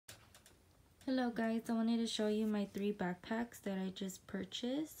Hello guys, I wanted to show you my 3 backpacks that I just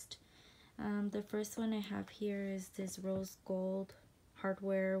purchased. The first one I have here is this rose gold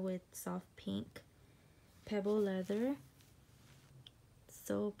hardware with soft pink pebble leather.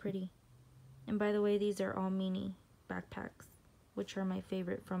 So pretty. And by the way, these are all mini backpacks, which are my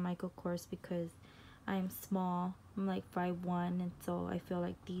favorite from Michael Kors because I'm small. I'm like 5'1", and so I feel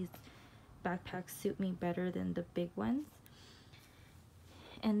like these backpacks suit me better than the big ones.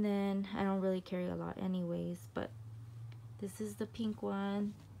 And then I don't really carry a lot anyways, but this is the pink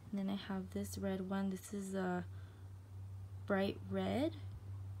one. And then I have this red one. This is a bright red.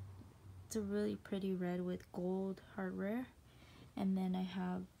 It's a really pretty red with gold hardware. And then I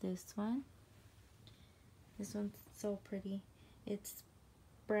have this one. This one's so pretty. It's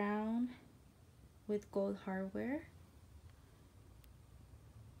brown with gold hardware.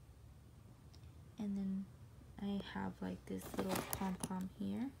 And then I have like this little pom-pom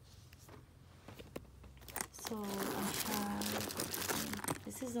here. So I have,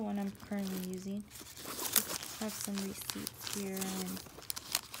 this is the one I'm currently using. I have some receipts here and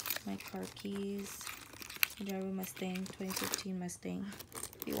my car keys. I drive a Mustang, 2015 Mustang,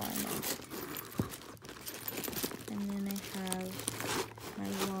 if you want to know. And then I have my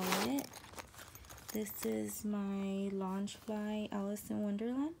wallet. This is my Loungefly Alice in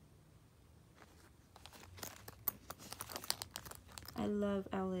Wonderland. I love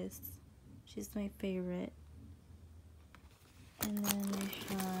Alice. She's my favorite. And then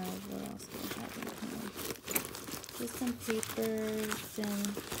I have, what else do I have in here? Just some papers and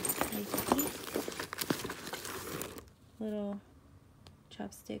I think little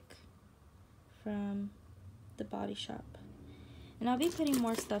chapstick from the Body Shop. And I'll be putting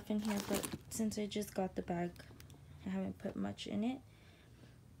more stuff in here, but since I just got the bag, I haven't put much in it.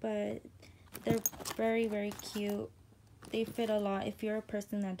 But they're very, very cute. They fit a lot. If you're a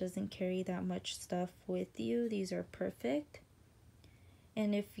person that doesn't carry that much stuff with you, these are perfect.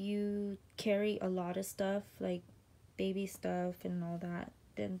 And if you carry a lot of stuff, like baby stuff and all that,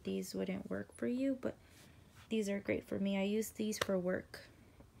 then these wouldn't work for you. But these are great for me. I use these for work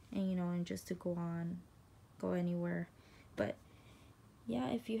and, you know, and just to go anywhere. But yeah,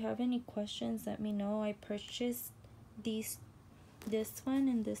 if you have any questions, let me know. I purchased this one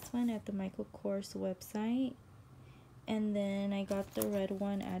and this one at the Michael Kors website. And then I got the red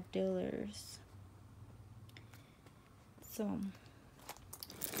one at Dillard's. So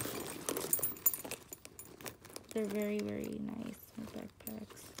they're very, very nice, my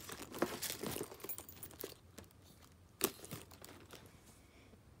backpacks.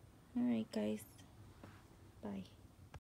 Alright guys,